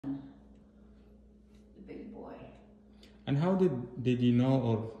And how did you know,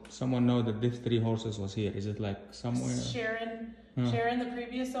 or someone know that these 3 horses was here? Is it like somewhere? Sharon, the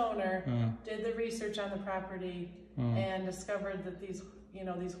previous owner, did the research on the property and discovered that these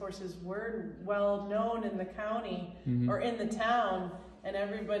horses were well known in the county or in the town, and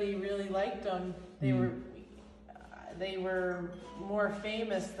everybody really liked them. They were more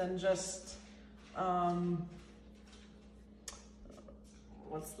famous than just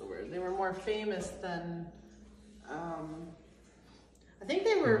what's the word? They were more famous than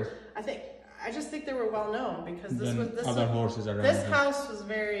I just think they were well known because this house was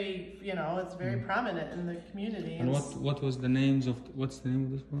very, it's very prominent in the community. And what's the name of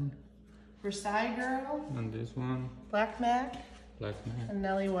this one? Versailles Girl. And this one? Black Mac. And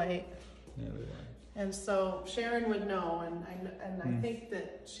Nellie White. And so Sharon would know, and I think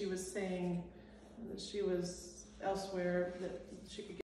that she was saying that she was elsewhere, that she could get